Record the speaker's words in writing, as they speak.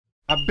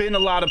I've been a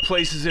lot of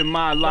places in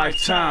my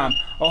lifetime.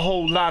 A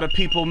whole lot of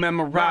people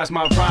memorize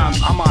my rhymes.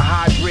 I'm a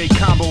hybrid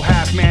combo,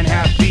 half man,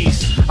 half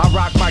beast. I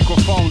rock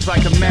microphones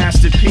like a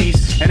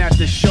masterpiece. And at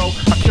the show,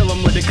 I kill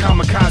them with the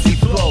kamikaze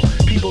flow.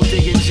 People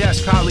digging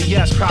Jess, probably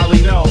yes,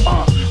 probably no.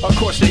 Of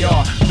course they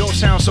are, don't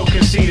sound so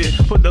conceited.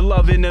 Put the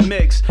love in the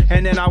mix,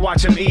 and then I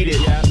watch them eat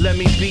it. Let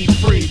me be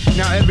free,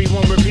 now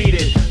everyone repeat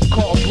it.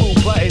 Call Blue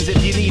Buttons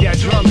if you need that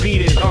drum,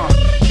 beat it.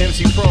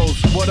 MC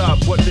Pros, what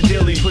up, what the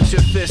dilly? Put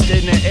your fist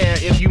in the air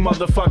if you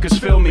motherfuckers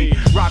feel me.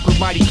 Rock with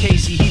Mighty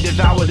Casey, he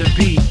devoured the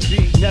beat.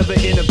 Never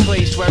in a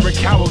place where a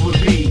coward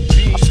would be.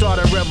 I start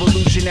a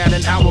revolution at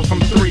an hour from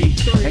 3.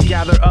 And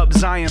gather up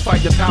Zion,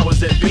 fight the powers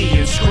that be.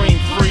 And scream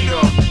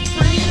freedom.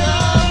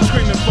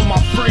 Screaming for my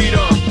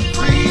freedom.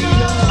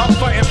 I'm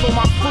fighting for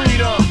my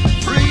freedom.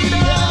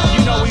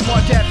 You know we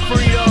want that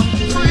freedom.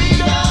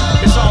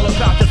 It's all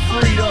about the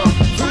freedom.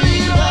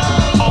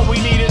 All we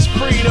need is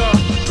freedom.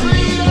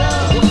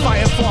 We're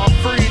fighting for our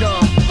freedom.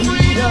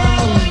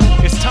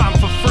 It's time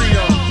for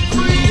freedom.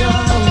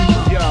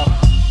 Yo,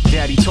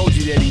 Daddy told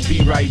you that he'd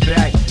be right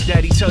back.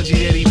 Daddy told you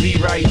that he'd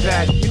be right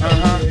back.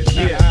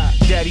 Yeah.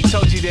 Daddy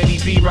told you that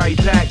he'd be right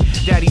back.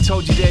 Daddy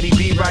told you that he'd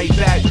be right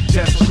back.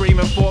 Just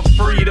screaming for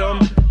freedom.